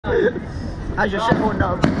How's your shit holding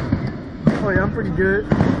up? Oh yeah, I'm pretty good.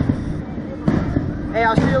 Hey,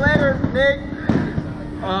 I'll see you later, Nick.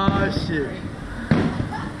 Oh shit.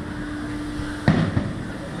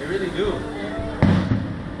 They really do.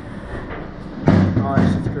 Oh,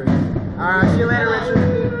 that shit's crazy. Alright, see you later, Richard.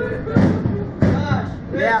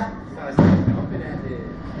 Yeah.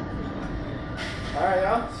 Alright,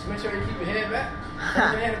 y'all. Just make sure you keep your head back. Keep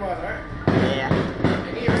your handlebars, alright? Yeah.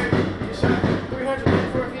 And get ready. You shot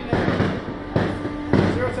 354 feet an hour.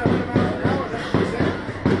 0 to 100 miles an hour. That's what you said.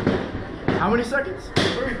 How many seconds?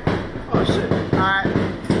 3. Oh shit. Alright.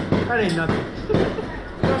 That ain't nothing.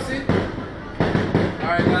 You don't see?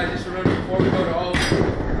 Alright, guys, just remember before we go to all.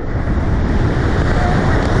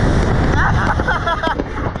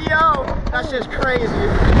 Yo, that's just crazy.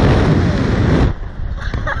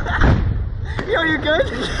 Yo, you good?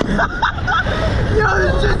 Yo,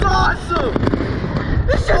 this shit's awesome.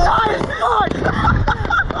 This shit's high as fuck.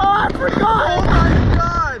 Oh, I forgot. Oh my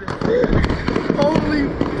god. Holy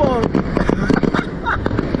fuck.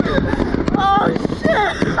 Oh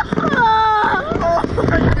shit. Oh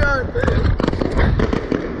my god.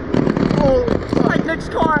 Oh, It's like Nick's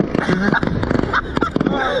car.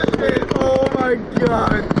 oh shit. Oh my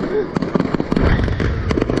god.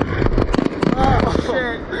 Oh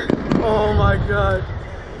shit. Oh my god.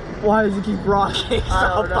 Why does it keep rocking? I So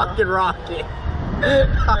don't know. fucking rocking.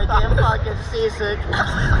 I'm fucking seasick.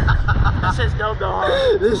 This shit's dope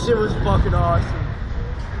though. This shit was fucking awesome.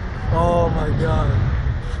 Oh my god.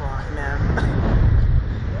 Fuck, man.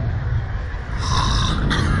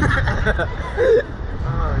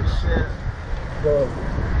 Oh shit. Bro.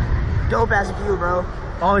 Dope ass view, bro.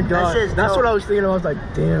 Oh my god. shit's That's dope. what I was thinking. I was like,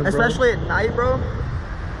 damn, bro. Especially at night, bro.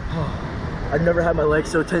 I've never had my legs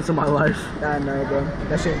so tense in my life. I know, bro.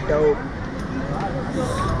 That shit's dope.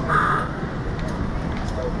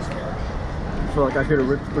 I feel like I could have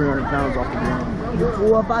ripped 300 pounds off the ground.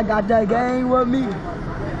 Pull up, I got that gang with me.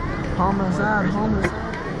 Homicide, homicide.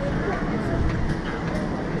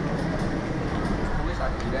 I wish I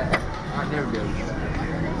could do that. I'd never be able to do that.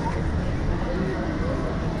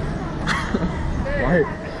 Right.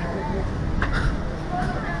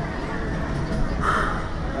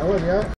 That one, yeah.